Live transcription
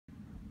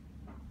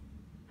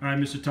All right,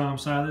 Mr. Tom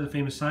Seyler, the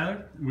famous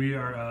Seyler. We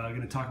are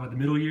going to talk about the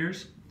middle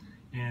years.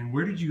 And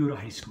where did you go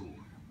to high school?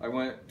 I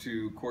went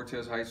to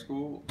Cortez High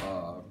School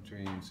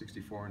between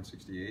 64 and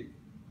 68.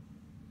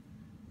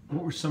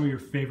 What were some of your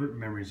favorite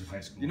memories of high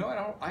school? You know,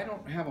 I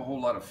don't have a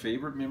whole lot of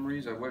favorite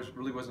memories. I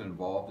really wasn't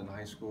involved in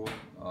high school.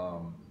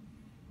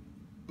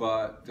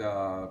 But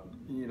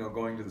you know,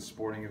 going to the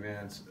sporting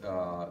events,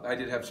 I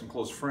did have some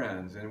close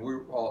friends, and we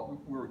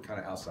were kind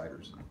of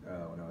outsiders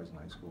when I was in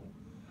high school.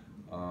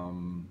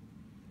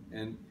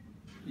 And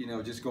you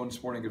know, just going to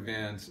sporting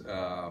events.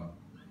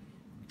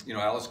 You know,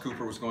 Alice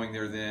Cooper was going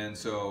there then,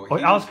 so. Oh,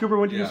 Alice Cooper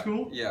went to your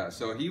school? Yeah,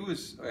 so he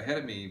was ahead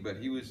of me, but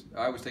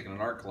I was taking an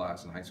art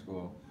class in high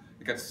school.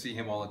 I got to see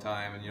him all the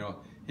time, and you know,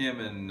 him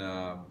and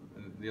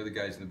the other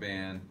guys in the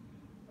band.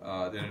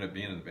 They ended up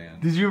being in the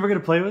band. Did you ever get to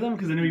play with them?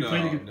 Because I know you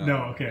played. No, no,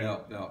 okay.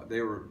 No.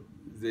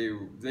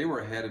 They were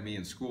ahead of me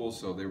in school,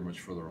 so they were much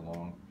further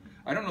along.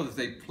 I don't know that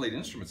they played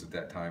instruments at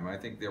that time. I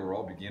think they were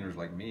all beginners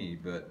like me,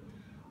 but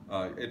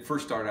it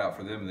first started out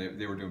for them.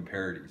 They were doing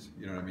parodies.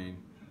 You know what I mean?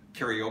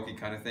 Karaoke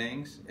kind of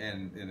things,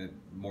 and it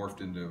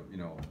morphed into, you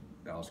know,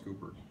 Alice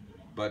Cooper.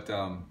 But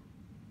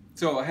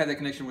so I had that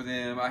connection with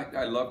him.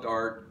 I loved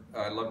art.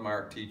 I loved my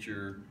art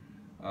teacher,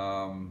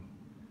 but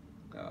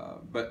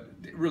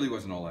it really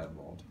wasn't all that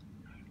involved.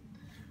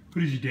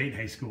 Who did you date in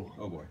high school?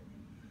 Oh boy.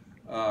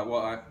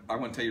 Well, I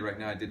want to tell you right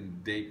now, I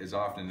didn't date as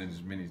often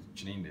as many as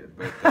Janine did,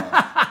 but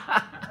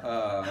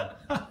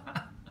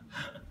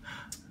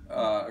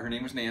her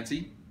name was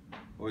Nancy.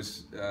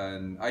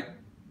 And I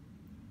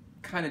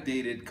kind of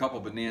dated a couple,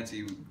 but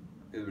Nancy,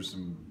 there was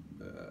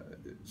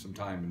some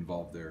time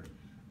involved there.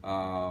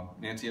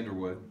 Nancy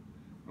Underwood,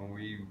 and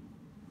we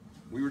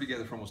were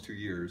together for almost 2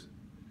 years,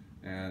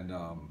 and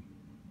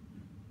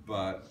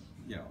but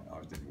you know,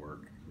 ours didn't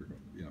work.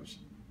 You know,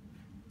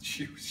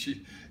 she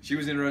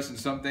was interested in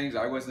some things.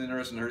 I wasn't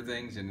interested in her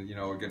things, and you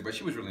know, again, but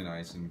she was really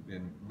nice, and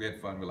we had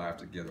fun. We laughed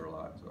together a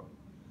lot. So,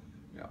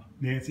 yeah.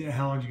 Nancy,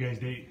 how long did you guys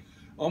date?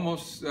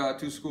 Almost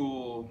two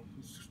school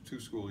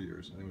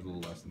years. I think it was a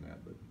little less than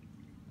that, but.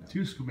 Yeah.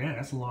 2 school, man,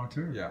 that's a long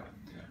term. Yeah.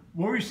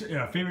 What were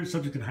your favorite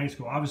subject in high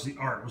school? Obviously,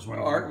 art was one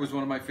of them. Art was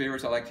one of my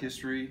favorites. I liked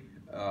history.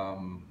 I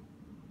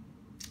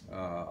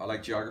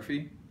liked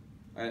geography,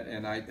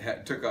 and I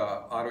took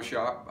a auto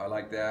shop. I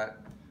liked that.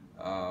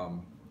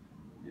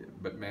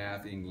 But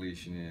math,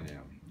 English, and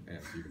yeah,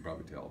 you can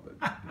probably tell. But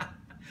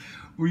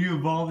were you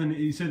involved in?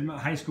 You said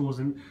high school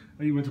wasn't.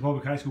 You went to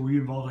public high school. Were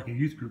you involved like a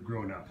youth group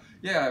growing up?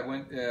 Yeah, I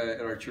went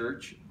at our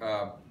church.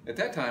 At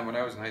that time, when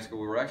I was in high school,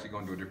 we were actually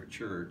going to a different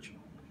church,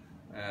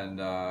 and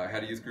I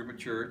had a youth group at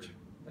church,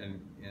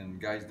 and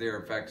guys there.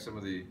 In fact, some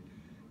of the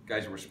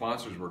guys who were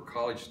sponsors were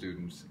college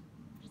students,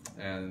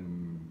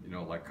 and you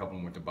know, like a couple of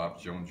them went to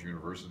Bob Jones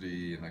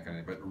University and that kind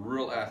of. But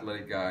real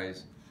athletic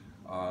guys.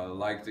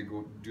 Like to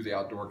go do the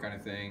outdoor kind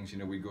of things. You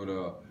know, we go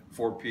to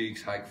Four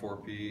Peaks, hike Four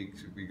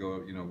Peaks. We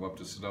go, you know, go up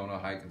to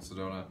Sedona, hike in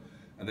Sedona,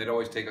 and they'd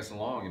always take us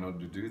along, you know,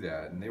 to do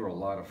that. And they were a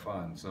lot of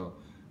fun. So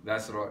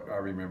that's what I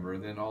remember.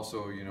 And then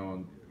also, you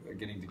know,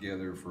 getting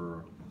together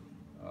for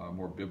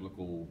more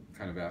biblical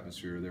kind of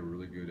atmosphere. They were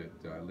really good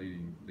at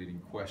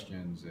leading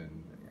questions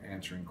and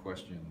answering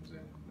questions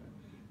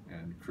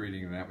and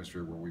creating an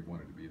atmosphere where we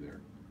wanted to be there.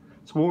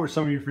 So, what were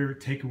some of your favorite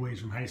takeaways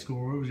from high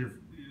school? What was your,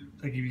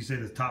 like if you say,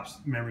 the top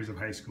memories of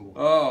high school?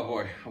 Oh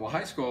boy, well,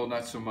 high school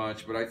not so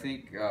much, but I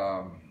think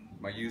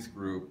my youth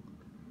group,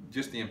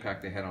 just the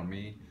impact they had on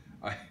me.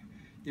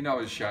 You know, I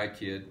was a shy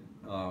kid,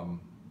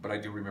 but I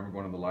do remember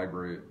going to the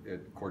library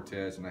at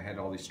Cortez, and I had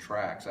all these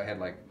tracks. There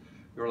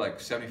were like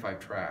 75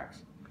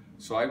 tracks.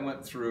 So I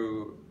went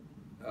through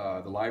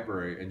the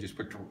library and just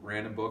picked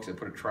random books and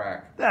put a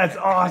track. That's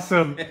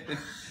awesome.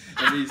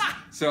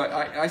 So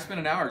I spent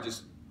an hour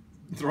just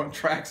throwing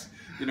tracks.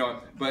 You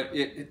know, but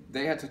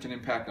they had such an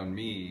impact on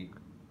me,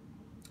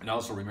 and I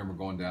also remember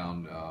going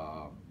down,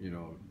 you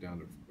know, down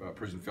to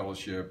Prison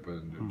Fellowship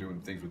and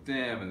doing things with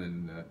them, and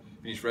then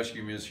Phoenix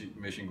Rescue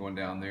Mission, going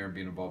down there and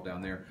being involved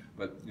down there.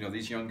 But you know,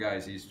 these young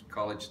guys, these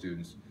college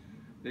students,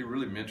 they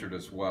really mentored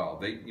us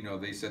well. You know,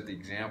 they set the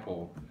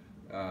example,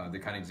 the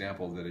kind of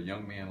example that a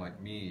young man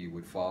like me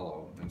would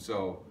follow, and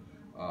so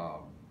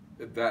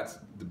that's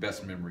the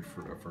best memory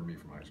for me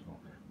from high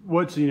school.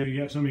 You know, you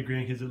have so many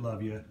grandkids that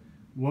love you.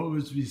 What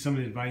would be some of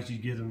the advice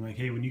you'd give them? Like,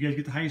 hey, when you guys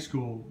get to high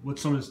school, what's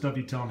some of the stuff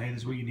you tell them? Hey,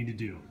 this is what you need to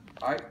do.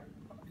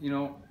 You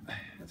know,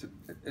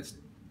 it's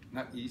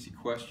not an easy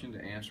question to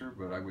answer,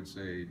 but I would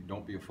say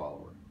don't be a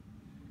follower.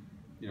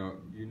 You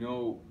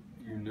know,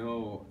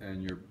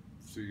 and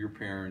through your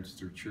parents,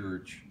 through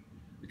church,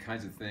 the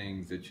kinds of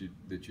things that you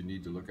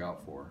need to look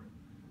out for,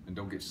 and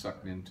don't get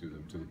sucked into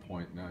them to the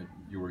point now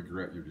you'll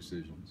regret your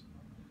decisions.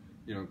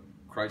 You know,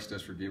 Christ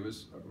does forgive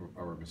us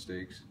our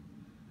mistakes.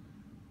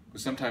 But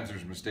sometimes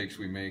there's mistakes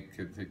we make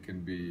that can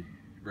be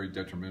very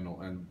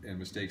detrimental, and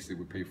mistakes that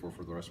we pay for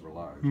the rest of our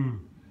lives.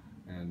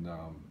 And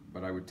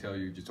but I would tell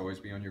you, just always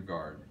be on your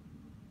guard.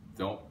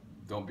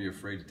 Don't be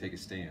afraid to take a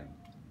stand.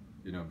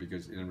 You know,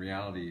 because in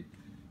reality,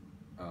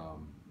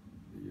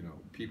 you know,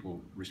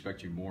 people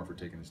respect you more for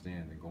taking a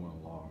stand than going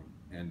along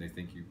and they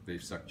think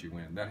they've sucked you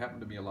in. That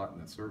happened to me a lot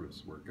in the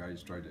service, where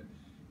guys tried to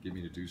get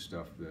me to do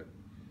stuff that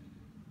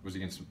was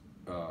against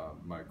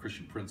my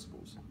Christian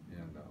principles,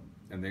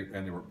 and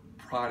they were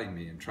prodding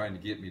me and trying to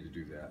get me to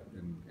do that.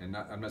 And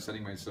I'm not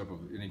setting myself up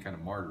as any kind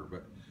of martyr,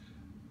 but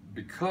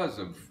because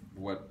of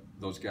what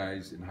those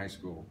guys in high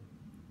school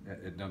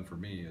had done for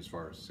me as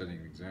far as setting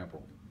an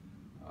example,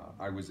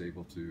 I was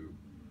able to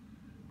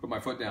put my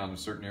foot down in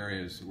certain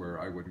areas where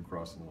I wouldn't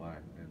cross the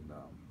line. And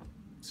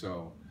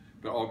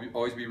but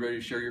always be ready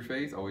to share your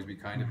faith, always be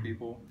kind to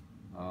people,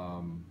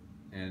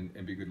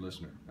 and be a good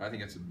listener. I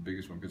think that's the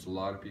biggest one, because a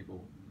lot of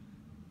people,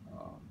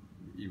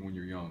 even when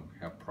you're young,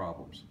 have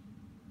problems.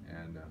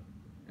 And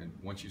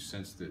once you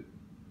sense that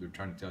they're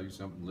trying to tell you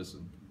something,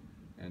 listen,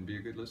 and be a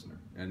good listener.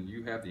 And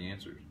you have the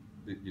answers.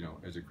 You know,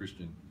 as a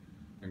Christian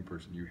young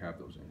person, you have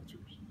those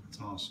answers. That's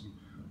awesome.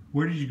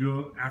 Where did you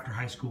go after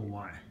high school and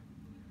why?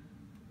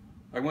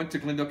 I went to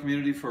Glendale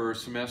Community for a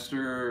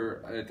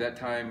semester. At that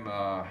time,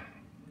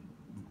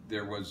 they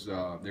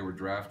were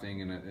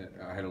drafting, and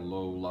I had a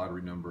low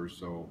lottery number,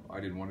 so I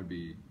didn't want to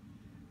be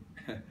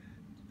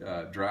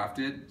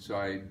drafted. So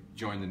I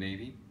joined the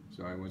Navy.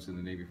 So I went to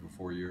the Navy for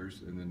 4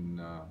 years, and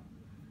then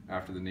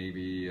after the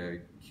Navy, I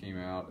came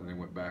out and I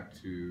went back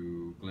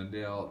to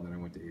Glendale, and then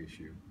I went to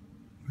ASU.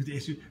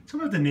 Tell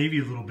me about the Navy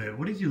a little bit.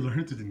 What did you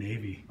learn through the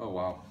Navy? Oh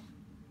wow!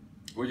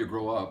 Well, you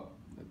grow up.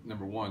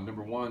 Number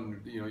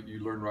one, you know, you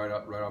learn right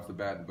off the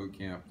bat in boot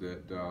camp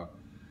that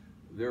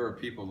there are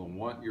people that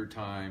want your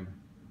time,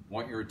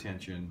 want your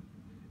attention,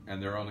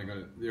 and you're only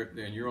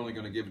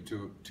going to give it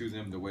to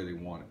them the way they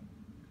want it.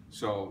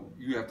 So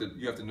you have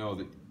to know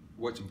that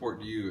what's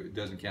important to you, it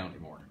doesn't count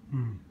anymore.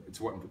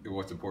 It's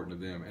what's important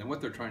to them, and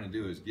what they're trying to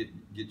do is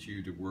get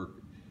you to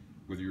work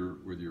with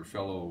your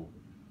fellow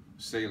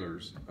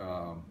sailors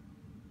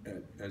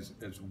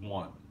as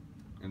one.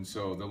 And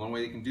so the only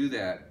way they can do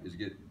that is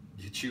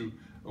get you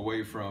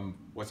away from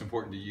what's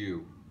important to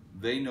you.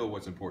 They know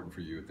what's important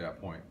for you at that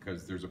point,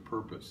 because there's a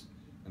purpose,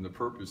 and the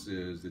purpose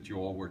is that you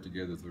all work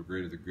together for the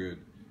greater the good.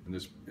 And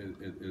this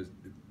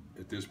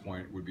at this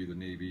point would be the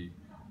Navy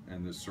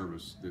and the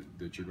service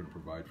that you're going to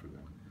provide for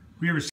them. We ever